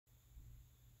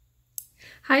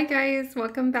Hi guys,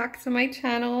 welcome back to my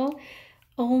channel.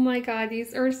 Oh my god,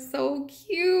 these are so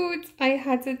cute. I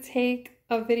had to take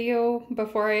a video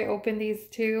before I opened these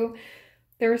two.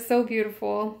 They're so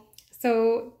beautiful.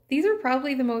 So these are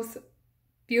probably the most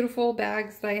beautiful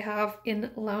bags that I have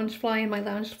in Loungefly, in my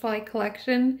Loungefly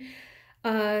collection.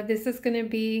 This is going to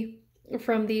be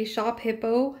from the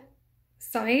ShopHippo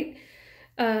site.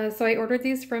 So I ordered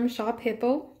these from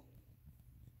ShopHippo,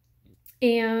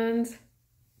 and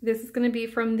this is going to be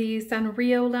from the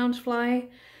Sanrio Loungefly.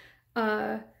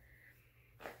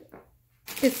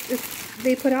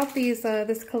 They put out these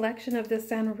this collection of the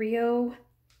Sanrio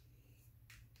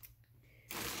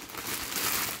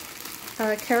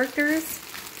characters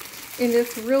in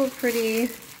these real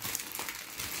pretty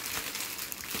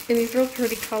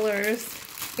colors,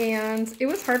 and it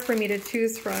was hard for me to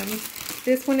choose from.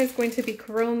 This one is going to be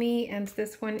Kuromi, and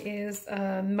this one is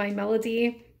My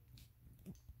Melody.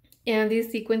 And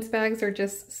these sequence bags are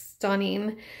just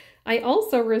stunning. I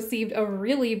also received a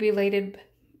really belated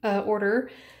order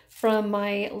from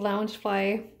my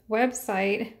Loungefly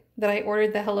website that I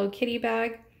ordered the Hello Kitty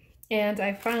bag, and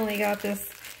I finally got this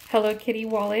Hello Kitty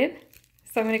wallet.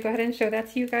 So I'm going to go ahead and show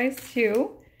that to you guys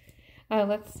too.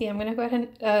 Let's see, I'm going to go ahead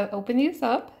and open these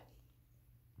up.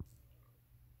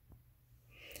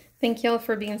 Thank y'all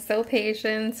for being so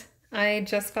patient. I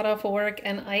just got off work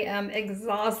and I am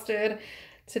exhausted.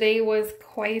 Today was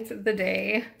quite the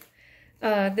day.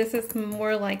 This is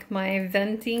more like my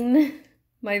venting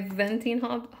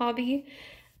hobby.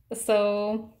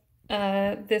 So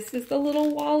this is the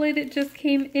little wallet. It just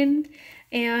came in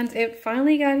and it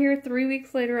finally got here 3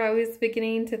 weeks later. I was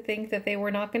beginning to think that they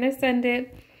were not going to send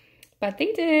it, but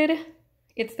they did.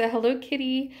 It's the Hello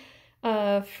Kitty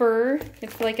fur.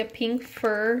 It's like a pink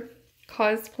fur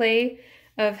cosplay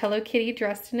of Hello Kitty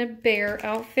dressed in a bear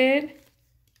outfit.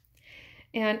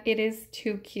 And it is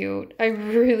too cute. I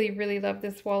really, really love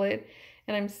this wallet.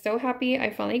 And I'm so happy I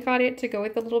finally got it to go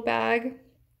with the little bag.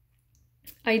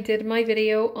 I did my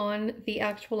video on the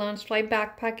actual Loungefly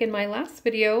backpack in my last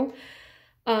video,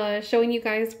 showing you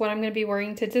guys what I'm going to be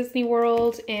wearing to Disney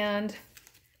World. And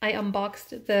I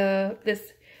unboxed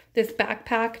this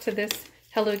backpack to this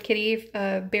Hello Kitty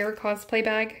bear cosplay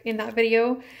bag in that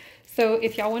video. So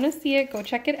if y'all want to see it, go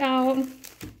check it out.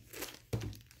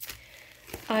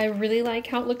 I really like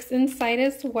how it looks inside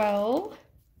as well.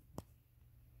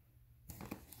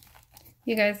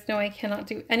 You guys know I cannot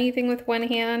do anything with one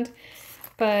hand,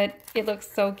 but it looks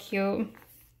so cute.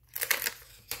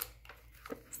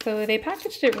 So they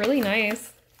packaged it really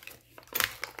nice.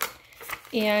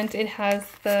 And it has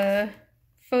the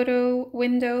photo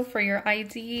window for your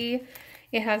ID.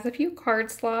 It has a few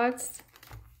card slots.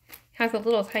 It has a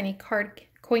little tiny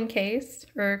coin case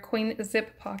or coin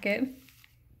zip pocket.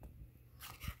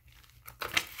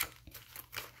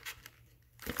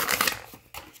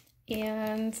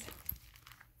 And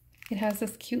it has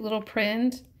this cute little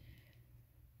print.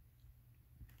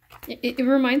 It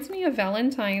reminds me of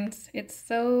Valentine's. It's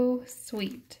so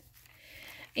sweet.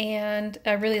 And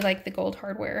I really like the gold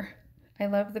hardware. I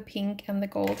love the pink and the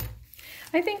gold.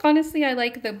 I think honestly I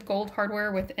like the gold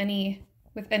hardware with any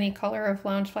color of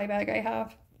Loungefly bag I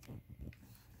have.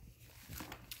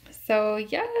 So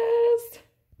yes,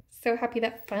 so happy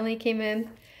that finally came in.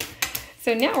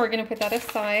 So now we're gonna put that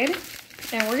aside.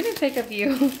 And we're going to take a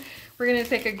view. We're going to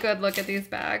take a good look at these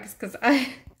bags because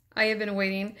I have been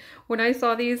waiting. When I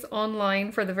saw these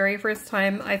online for the very first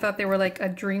time, I thought they were like a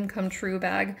dream come true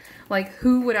bag. Like,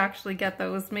 who would actually get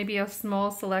those? Maybe a small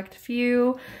select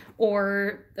few,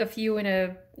 or a few in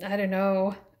a, I don't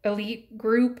know, elite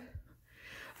group.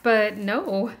 But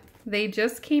no, they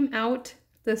just came out.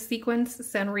 The Sequins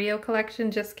Sanrio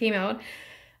collection just came out.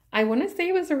 I want to say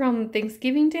it was around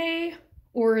Thanksgiving Day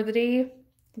or the day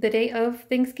of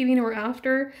Thanksgiving or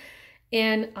after,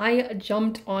 and I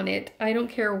jumped on it. I don't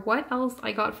care what else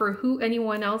I got for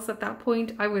anyone else at that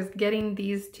point. I was getting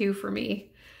these two for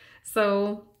me.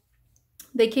 So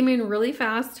they came in really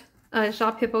fast.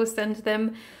 ShopHippo sent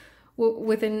them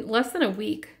within less than a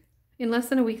week. In less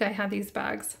than a week I had these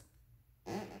bags.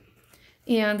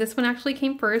 And this one actually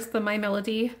came first, the My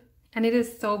Melody, and it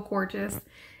is so gorgeous.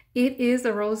 It is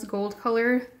a rose gold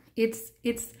color. It's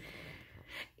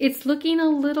looking a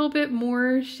little bit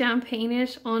more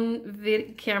champagne-ish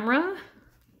on camera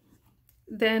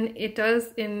than it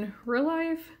does in real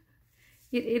life.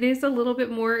 It is a little bit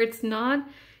more. It's not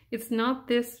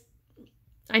this.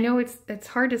 I know it's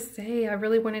hard to say. I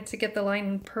really wanted to get the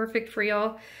lighting perfect for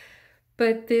y'all,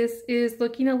 but this is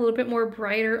looking a little bit more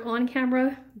brighter on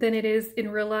camera than it is in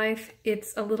real life.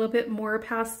 It's a little bit more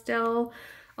pastel,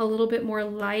 a little bit more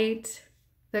light.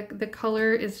 The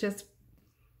color is just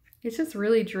It's just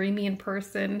really dreamy in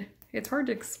person. It's hard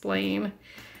to explain,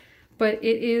 but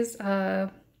it is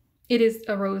a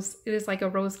rose. It is like a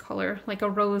rose color, like a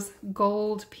rose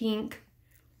gold pink.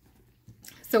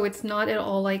 So it's not at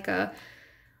all like a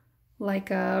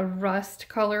rust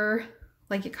color,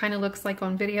 like it kind of looks like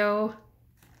on video.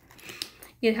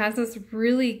 It has this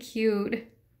really cute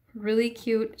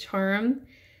charm.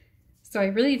 So I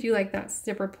really do like that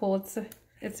zipper pull.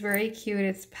 It's very cute.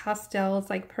 It's pastel. It's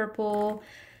like purple,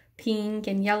 pink,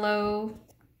 and yellow.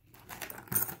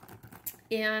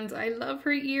 And I love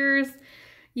her ears.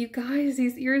 You guys,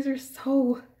 these ears are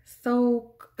so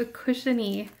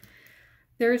cushiony.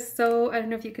 They're so, I don't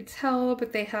know if you could tell,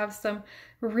 but they have some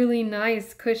really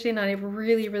nice cushion. I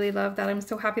really love that. I'm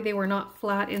so happy they were not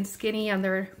flat and skinny, and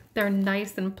they're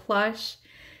nice and plush.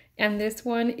 And this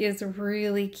one is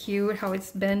really cute how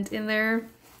it's bent in there.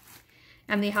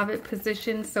 And they have it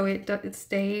positioned so it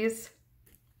stays.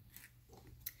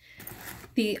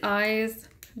 The eyes,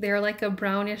 they're like a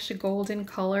brownish golden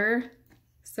color.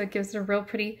 So it gives a real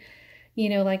pretty, you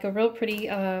know, like a real pretty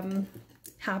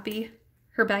happy.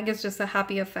 Her bag is just a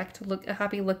happy effect, a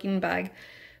happy looking bag.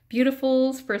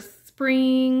 Beautiful for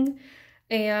spring.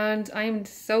 And I'm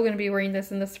so going to be wearing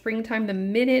this in the springtime. The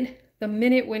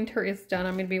minute winter is done,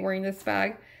 I'm going to be wearing this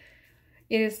bag.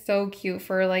 It is so cute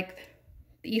for like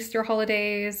the Easter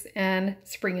holidays and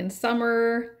spring and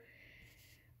summer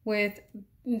with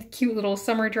cute little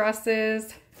summer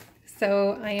dresses.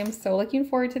 So I am so looking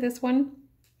forward to this one.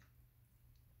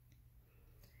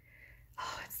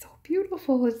 Oh, it's so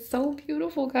beautiful. It's so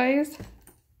beautiful, guys.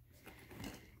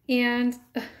 And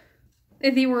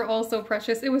they were all so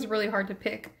precious. It was really hard to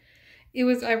pick. I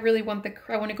want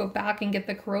to go back and get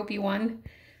the Keroppi one.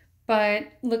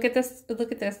 But look at this.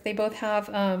 Look at this. They both have,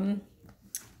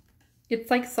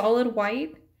 it's like solid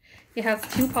white. It has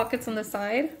 2 pockets on the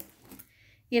side.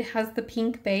 It has the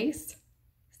pink base.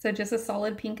 So just a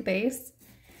solid pink base.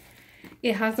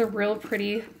 It has a real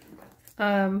pretty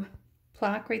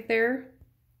plaque right there.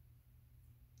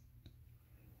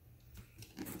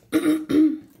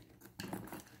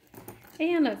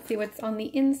 And let's see what's on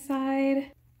the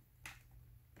inside.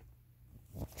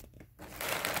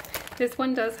 This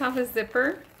one does have a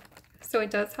zipper. So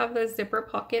it does have the zipper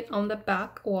pocket on the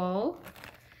back wall.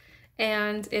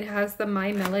 And it has the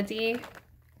My Melody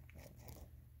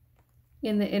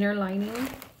in the inner lining.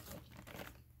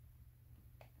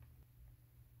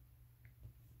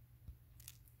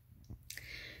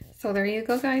 So there you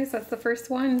go, guys. That's the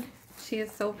first one. She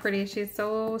is so pretty. She's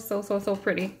so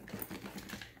pretty.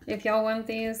 If y'all want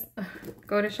these,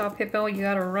 go to ShopHippo. You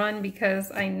gotta run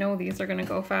because I know these are gonna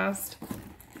go fast.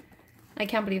 I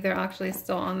can't believe they're actually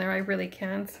still on there. I really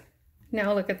can't.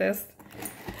 Now look at this.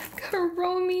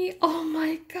 Kuromi. Oh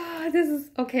my god. This is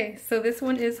okay. So this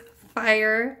one is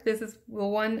fire. This is the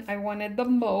one I wanted the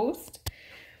most.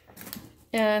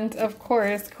 And of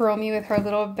course, Kuromi with her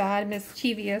little bad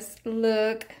mischievous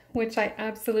look, which I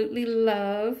absolutely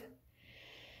love.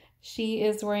 She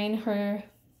is wearing her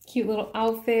cute little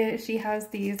outfit. She has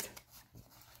these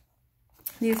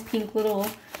pink little,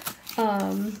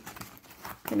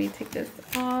 let me take this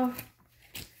off.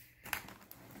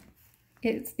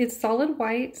 It's solid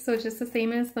white, so just the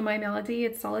same as the My Melody.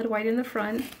 It's solid white in the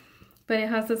front, but it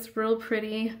has this real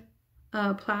pretty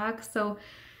plaque. So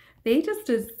they just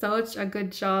did such a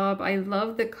good job. I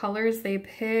love the colors they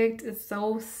picked. It's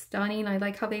so stunning. I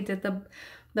like how they did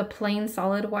the plain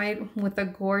solid white with the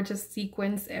gorgeous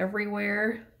sequins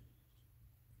everywhere.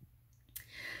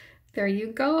 There you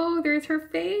go. There's her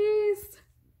face.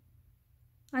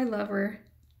 I love her.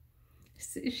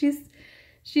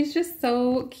 She's just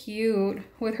so cute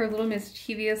with her little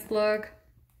mischievous look.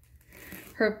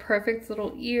 Her perfect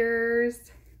little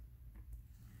ears.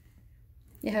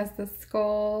 It has the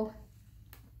skull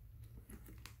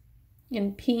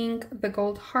in pink, the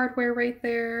gold hardware right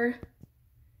there.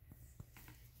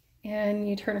 And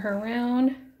you turn her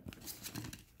around.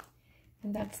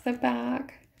 And that's the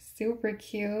back. Super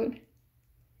cute.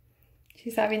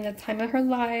 She's having the time of her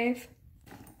life.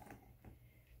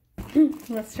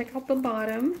 Let's check out the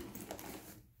bottom.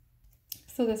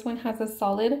 So this one has a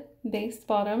solid base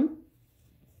bottom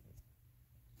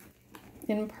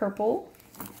in purple.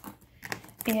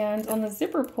 And on the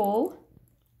zipper pull,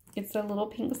 it's a little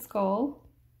pink skull.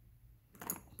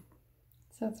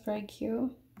 So it's very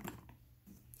cute.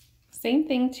 Same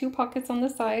thing, 2 pockets on the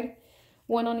side,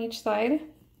 1 on each side.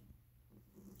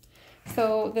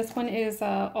 So this one is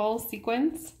all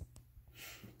sequins,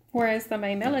 whereas the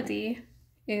My Melody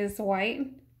is white.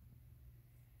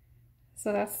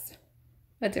 So that's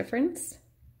a difference.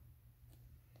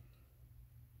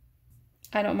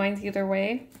 I don't mind either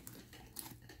way.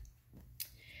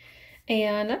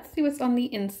 And let's see what's on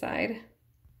the inside.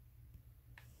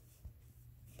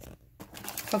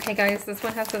 Okay guys, this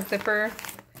one has a zipper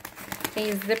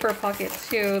pocket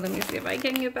too. Let me see if I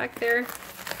can get back there.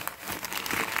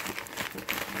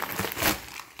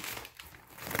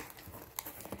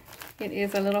 It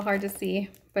is a little hard to see,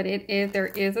 but there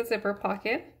is a zipper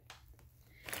pocket.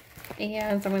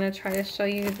 And I'm going to try to show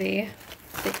you the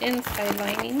inside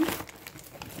lining.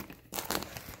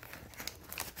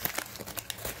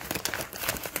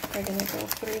 We're going to go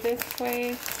through this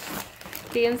way.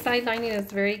 The inside lining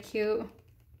is very cute.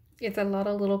 It's a lot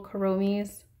of little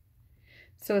Kuromis.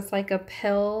 So it's like a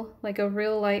pale, like a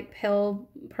real light pale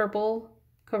purple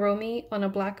Kuromi on a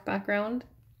black background.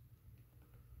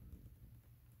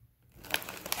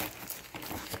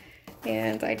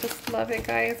 And I just love it,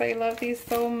 guys. I love these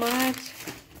so much.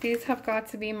 These have got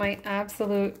to be my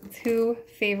absolute 2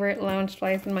 favorite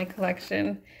Loungeflies in my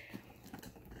collection.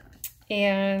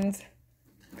 And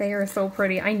they are so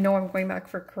pretty. I know I'm going back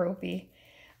for Keroppi.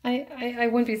 I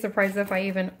wouldn't be surprised if I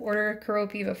even order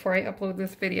Keroppi before I upload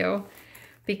this video,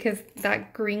 because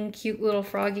that green cute little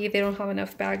froggy, they don't have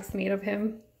enough bags made of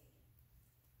him.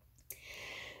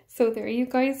 So there you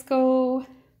guys go.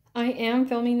 I am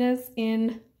filming this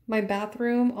in my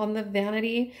bathroom on the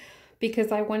vanity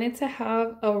because I wanted to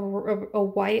have a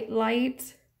white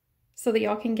light so that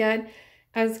y'all can get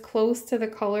as close to the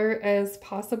color as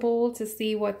possible to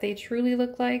see what they truly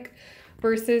look like,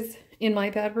 versus in my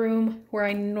bedroom where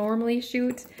I normally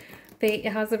shoot. It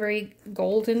has a very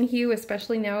golden hue,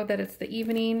 especially now that it's the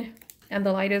evening and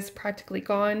the light is practically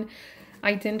gone.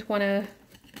 I didn't want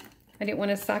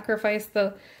to sacrifice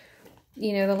the,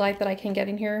 you know, the light that I can get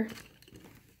in here.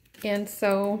 And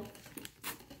so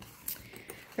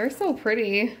they're so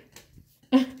pretty.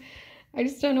 I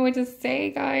just don't know what to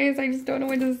say, guys. I just don't know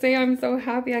what to say. I'm so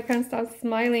happy. I can't stop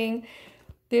smiling.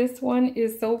 This one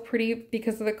is so pretty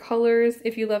because of the colors.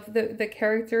 If you love the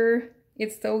character,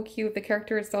 it's so cute. The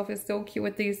character itself is so cute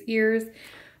with these ears.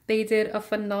 They did a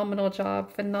phenomenal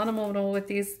job. Phenomenal with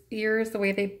these ears. The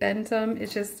way they bent them.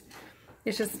 It's just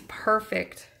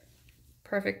perfect.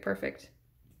 Perfect.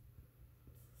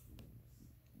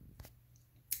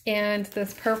 And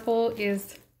this purple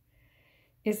is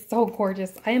so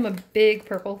gorgeous. I am a big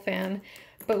purple fan,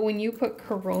 but when you put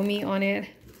Kuromi on it,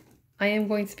 I am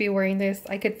going to be wearing this.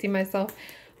 I could see myself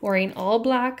wearing all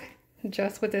black,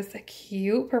 just with this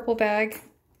cute purple bag,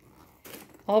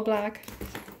 all black.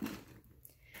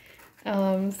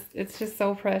 It's just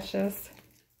so precious.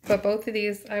 But both of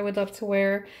these I would love to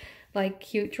wear like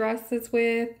cute dresses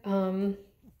with.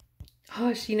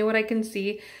 Gosh, you know what I can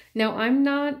see? Now, I'm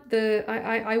not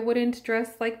I wouldn't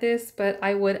dress like this, but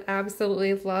I would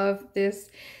absolutely love this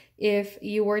if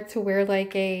you were to wear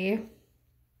like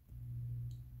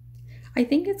I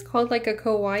think it's called like a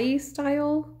kawaii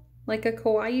style,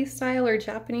 or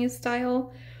Japanese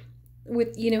style,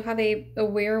 with, you know, how they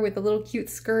wear with the little cute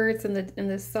skirts and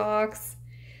the socks.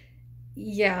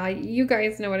 Yeah, you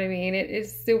guys know what I mean. It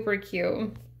is super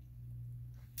cute.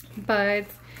 But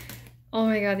oh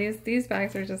my god, these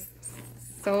bags are just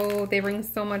so, they bring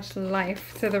so much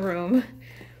life to the room.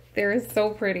 They're so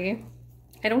pretty.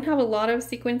 I don't have a lot of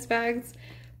sequence bags,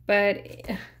 but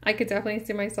I could definitely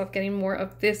see myself getting more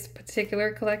of this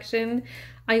particular collection.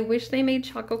 I wish they made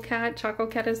Choco Cat. Choco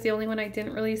Cat is the only one I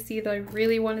didn't really see that I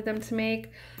really wanted them to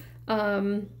make.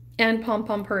 And Pom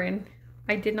Pom Purin.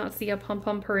 I did not see a Pom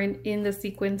Pom Purin in the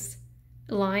sequence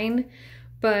line,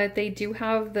 but they do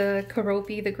have the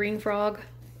Keroppi, the green frog,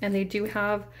 and they do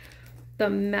have the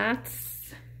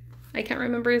Mats. I can't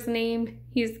remember his name.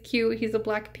 He's cute. He's a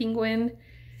black penguin.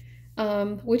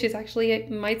 Which is actually,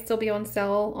 it might still be on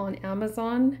sale on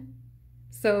Amazon.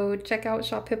 So check out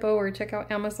ShopHippo or check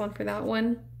out Amazon for that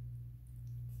one.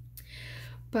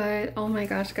 But oh my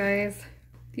gosh, guys,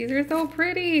 these are so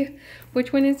pretty.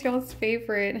 Which one is y'all's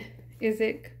favorite? Is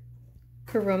it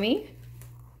Kuromi?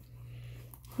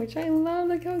 Which I love.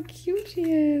 Look how cute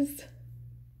she is.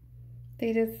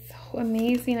 They did so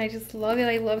amazing. I just love it.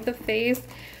 I love the face.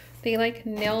 They like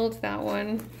nailed that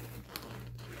one.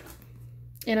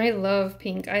 And I love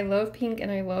pink. I love pink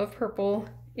and I love purple.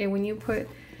 And when you put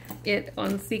it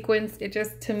on sequins, it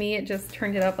just, to me, it just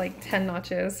turned it up like 10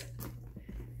 notches.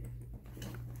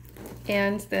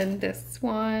 And then this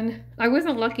one. I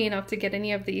wasn't lucky enough to get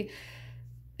any of the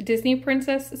Disney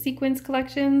Princess sequins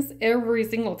collections. Every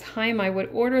single time I would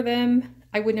order them,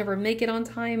 I would never make it on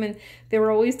time. And they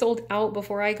were always sold out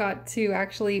before I got to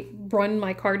actually run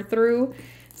my card through.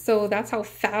 So that's how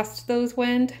fast those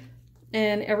went.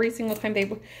 And every single time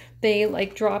they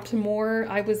like dropped more,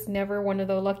 I was never one of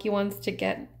the lucky ones to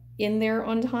get in there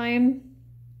on time.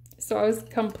 So I was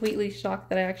completely shocked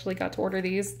that I actually got to order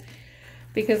these.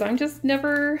 because I'm just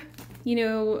never, you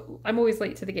know, I'm always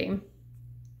late to the game.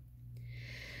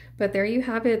 But there you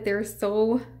have it. They're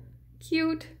so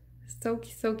cute.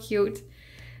 So cute.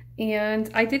 And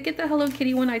I did get the Hello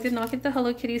Kitty one. I did not get the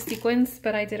Hello Kitty sequins,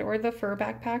 but I did order the fur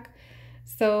backpack.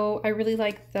 So I really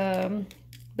like the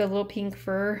little pink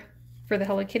fur for the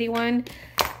Hello Kitty one.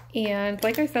 And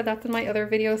like I said, that's in my other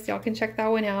video, so y'all can check that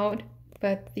one out.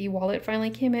 But the wallet finally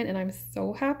came in and I'm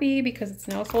so happy because it's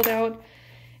now sold out.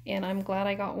 And I'm glad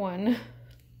I got one,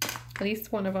 at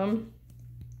least one of them.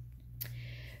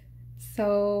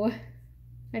 So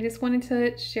I just wanted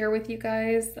to share with you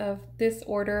guys of this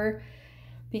order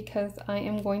because I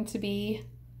am going to be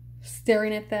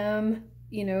staring at them,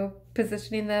 you know,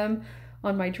 positioning them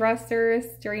on my dresser,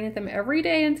 staring at them every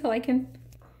day until I can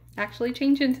actually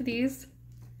change into these.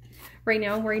 Right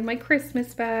now I'm wearing my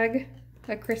Christmas bag,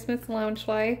 a Christmas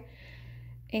Loungefly,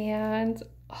 and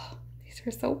oh, these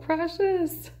are so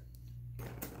precious.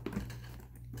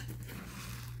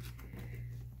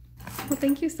 Well,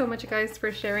 thank you so much, guys,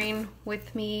 for sharing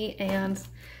with me and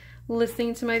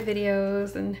listening to my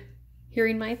videos and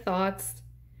hearing my thoughts.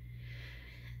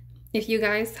 If you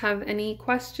guys have any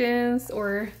questions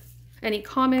or any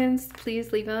comments,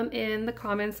 please leave them in the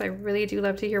comments. I really do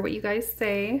love to hear what you guys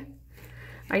say.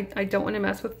 I don't want to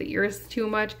mess with the ears too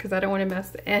much because I don't want to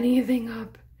mess anything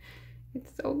up.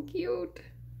 It's so cute.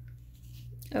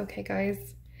 Okay,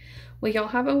 guys. Well, y'all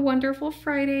have a wonderful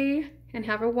Friday and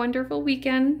have a wonderful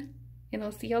weekend. And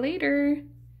I'll see y'all later.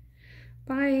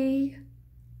 Bye.